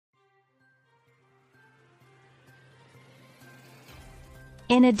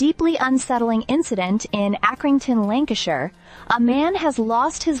In a deeply unsettling incident in Accrington, Lancashire, a man has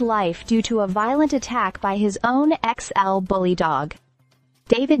lost his life due to a violent attack by his own XL bully dog.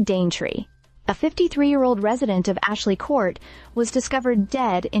 David Daintree, a 53-year-old resident of Ashley Court, was discovered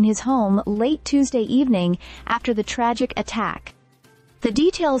dead in his home late Tuesday evening after the tragic attack. The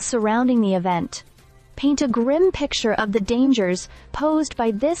details surrounding the event paint a grim picture of the dangers posed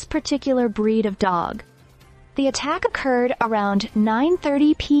by this particular breed of dog. The attack occurred around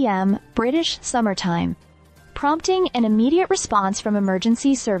 9:30 p.m. British summertime, prompting an immediate response from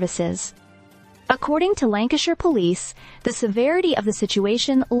emergency services. According to Lancashire police, the severity of the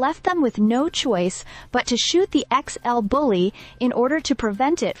situation left them with no choice but to shoot the XL bully in order to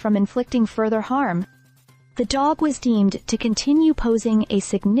prevent it from inflicting further harm. The dog was deemed to continue posing a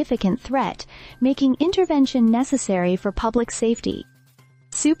significant threat, making intervention necessary for public safety.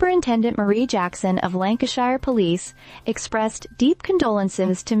 Superintendent Marie Jackson of Lancashire Police expressed deep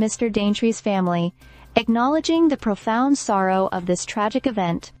condolences to Mr. Daintree's family, acknowledging the profound sorrow of this tragic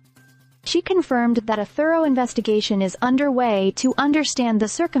event. She confirmed that a thorough investigation is underway to understand the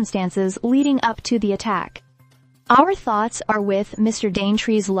circumstances leading up to the attack. Our thoughts are with Mr.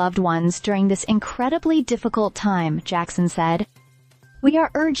 Daintree's loved ones during this incredibly difficult time, Jackson said. We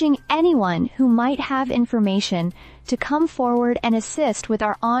are urging anyone who might have information to come forward and assist with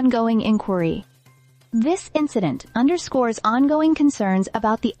our ongoing inquiry. This incident underscores ongoing concerns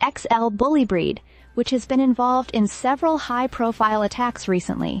about the XL bully breed, which has been involved in several high-profile attacks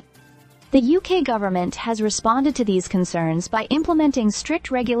recently. The UK government has responded to these concerns by implementing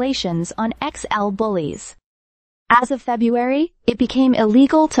strict regulations on XL bullies. As of February, it became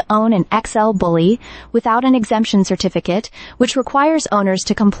illegal to own an XL bully without an exemption certificate, which requires owners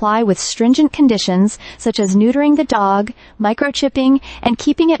to comply with stringent conditions such as neutering the dog, microchipping, and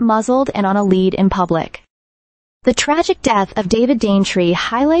keeping it muzzled and on a lead in public. The tragic death of David Daintree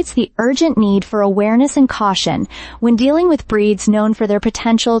highlights the urgent need for awareness and caution when dealing with breeds known for their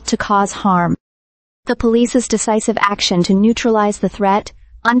potential to cause harm. The police's decisive action to neutralize the threat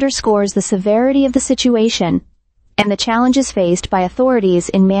underscores the severity of the situation and the challenges faced by authorities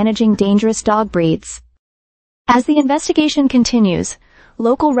in managing dangerous dog breeds. As the investigation continues,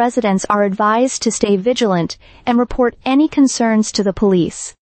 local residents are advised to stay vigilant and report any concerns to the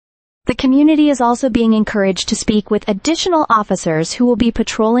police. The community is also being encouraged to speak with additional officers who will be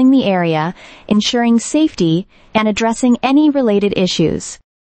patrolling the area, ensuring safety and addressing any related issues.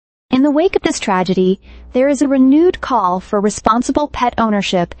 In the wake of this tragedy, there is a renewed call for responsible pet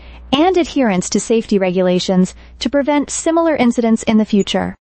ownership and adherence to safety regulations to prevent similar incidents in the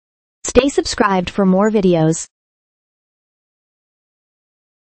future. Stay subscribed for more videos.